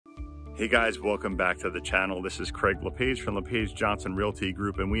Hey guys, welcome back to the channel. This is Craig LePage from LePage Johnson Realty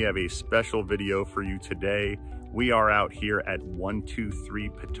Group, and we have a special video for you today. We are out here at 123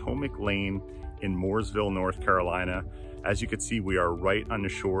 Potomac Lane in Mooresville, North Carolina. As you can see, we are right on the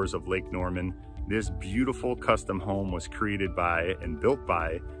shores of Lake Norman. This beautiful custom home was created by and built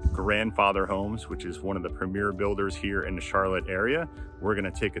by Grandfather Homes, which is one of the premier builders here in the Charlotte area. We're gonna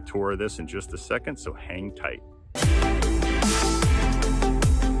take a tour of this in just a second, so hang tight.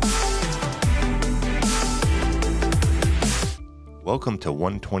 Welcome to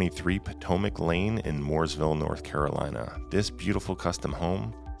 123 Potomac Lane in Mooresville, North Carolina. This beautiful custom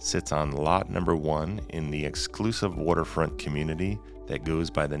home sits on lot number 1 in the exclusive waterfront community that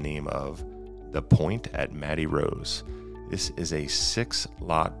goes by the name of The Point at Matty Rose. This is a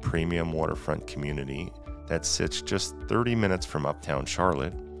 6-lot premium waterfront community that sits just 30 minutes from uptown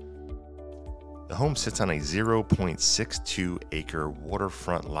Charlotte. The home sits on a 0.62 acre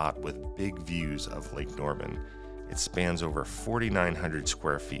waterfront lot with big views of Lake Norman. It spans over 4,900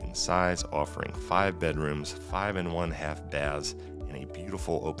 square feet in size, offering 5 bedrooms, 5 1/2 baths, and a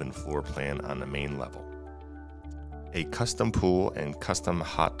beautiful open floor plan on the main level. A custom pool and custom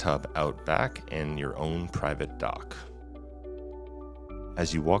hot tub out back, and your own private dock.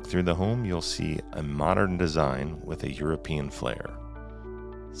 As you walk through the home, you'll see a modern design with a European flair.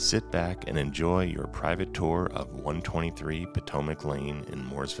 Sit back and enjoy your private tour of 123 Potomac Lane in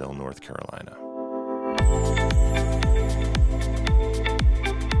Mooresville, North Carolina.